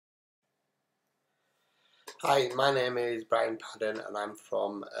Hi, my name is Brian Padden and I'm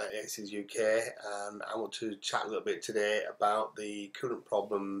from ACES UK, and I want to chat a little bit today about the current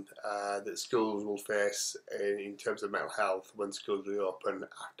problem that schools will face in terms of mental health when schools reopen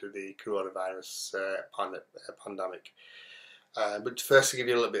after the coronavirus pandemic. But first, to give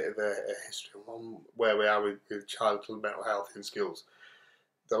you a little bit of a history on where we are with childhood mental health in schools.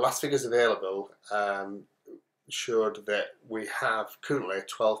 The last figures available showed that we have currently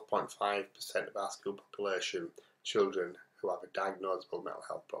 12.5% of our school population children who have a diagnosable mental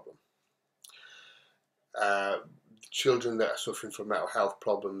health problem. Uh, Children that are suffering from mental health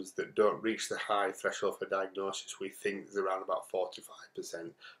problems that don't reach the high threshold for diagnosis, we think is around about 45%.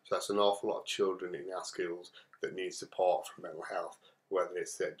 So that's an awful lot of children in our schools that need support from mental health, whether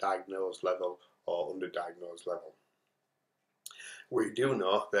it's at diagnosed level or underdiagnosed level. We do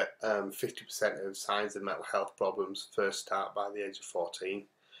know that 50% of signs of mental health problems first start by the age of 14.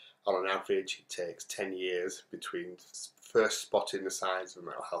 On an average, it takes 10 years between first spotting the signs of a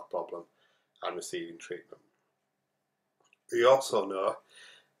mental health problem and receiving treatment. We also know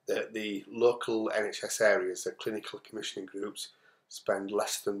that the local NHS areas, the clinical commissioning groups, spend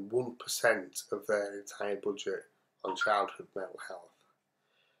less than 1% of their entire budget on childhood mental health.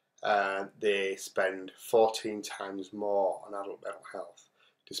 They spend 14 times more on adult mental health,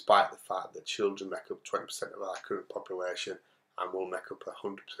 despite the fact that children make up 20% of our current population and will make up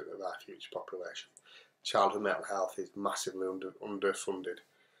 100% of our future population. Childhood mental health is massively underfunded.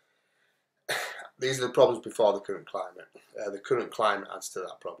 These are the problems before the current climate. The current climate adds to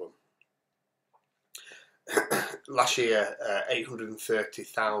that problem. Last year,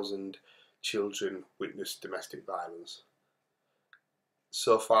 830,000 children witnessed domestic violence.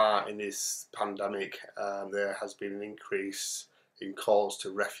 So far in this pandemic, there has been an increase in calls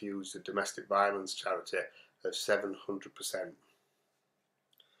to refuge the domestic violence charity of 700%.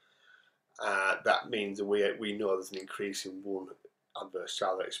 That means that we know there's an increase in one adverse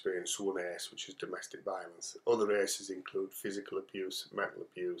childhood experience, one ACE, which is domestic violence. Other ACEs include physical abuse, mental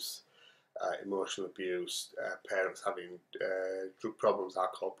abuse, emotional abuse, parents having drug problems,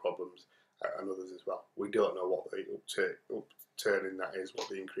 alcohol problems, and others as well. We don't know what the upturning that is, what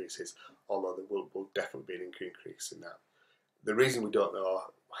the increase is, although there will definitely be an increase in that. The reason we don't know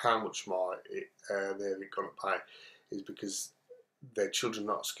how much more they've gone up by is because their children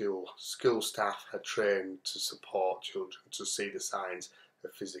not at school. School staff are trained to support children to see the signs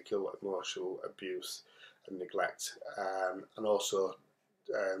of physical, emotional abuse and neglect, and also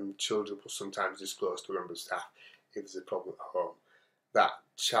children will sometimes disclose to members of staff if there's a problem at home. That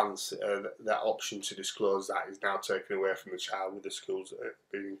chance, that option to disclose that is now taken away from the child with the schools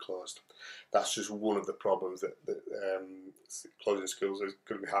being closed. That's just one of the problems that closing schools is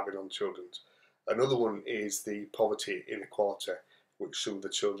going to be having on children. Another one is the poverty inequality which some of the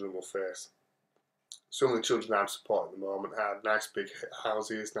children will face. Some of the children I'm supporting at the moment have nice big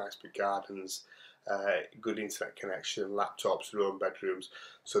houses, nice big gardens, good internet connection, laptops, their own bedrooms,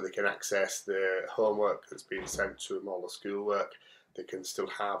 so they can access the homework that's being sent to them, all the schoolwork. They can still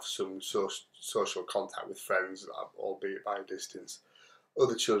have some social contact with friends, albeit by a distance.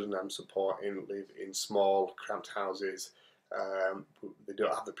 Other children I'm supporting live in small, cramped houses. They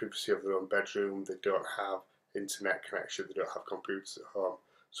don't have the privacy of their own bedroom. They don't have internet connection. They don't have computers at home.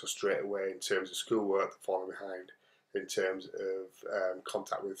 So straight away, in terms of schoolwork, they're falling behind. In terms of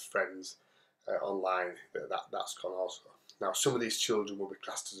contact with friends online, that's gone also. Now, some of these children will be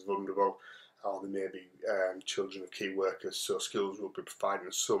classed as vulnerable, or they may be children of key workers, so schools will be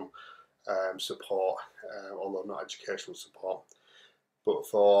providing some support, although not educational support. But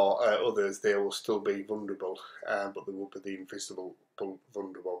for others, they will still be vulnerable, but they will be the invisible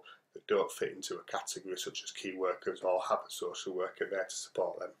vulnerable that don't fit into a category such as key workers or have a social worker there to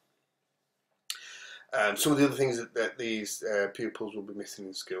support them. Some of the other things that these pupils will be missing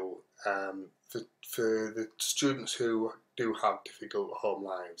in school, for the students who do have difficult home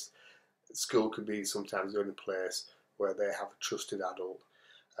lives, school could be sometimes the only place where they have a trusted adult,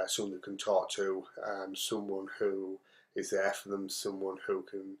 someone they can talk to, someone who is there for them, someone who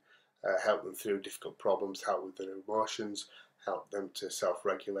can help them through difficult problems, help with their emotions, help them to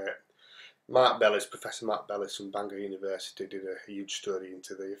self-regulate. Professor Mark Bellis from Bangor University did a huge study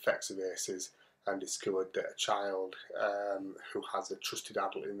into the effects of ACEs and discovered that a child who has a trusted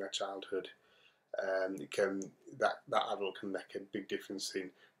adult in their childhood, that adult can make a big difference in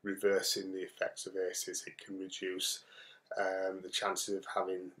reversing the effects of ACEs. It can reduce the chances of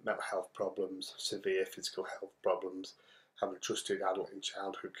having mental health problems, severe physical health problems. Having a trusted adult in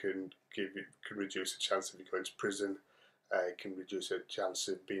childhood can reduce the chance of you going to prison. It can reduce the chance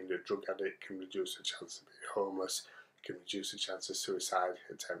of being a drug addict. Can reduce the chance of being homeless. Can reduce the chance of suicide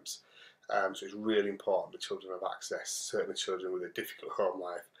attempts. So it's really important that children have access, certainly children with a difficult home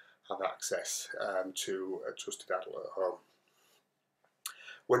life, have access to a trusted adult at home.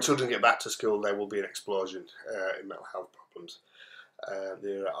 When children get back to school, there will be an explosion in mental health problems.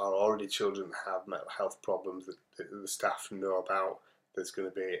 There are already children that have mental health problems that the staff know about. There's going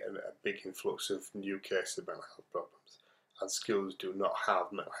to be a big influx of new cases of mental health problems, and schools do not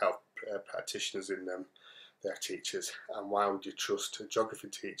have mental health practitioners in them. They're teachers, and why would you trust a geography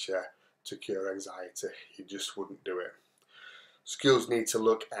teacher to cure anxiety? You just wouldn't do it. Schools need to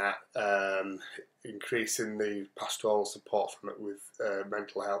look at increasing the pastoral support with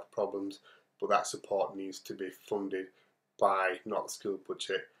mental health problems, but that support needs to be funded by not the school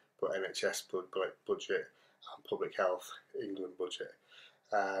budget, but NHS budget and Public Health England budget.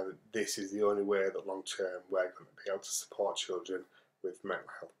 This is the only way that long term we're going to be able to support children with mental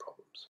health problems.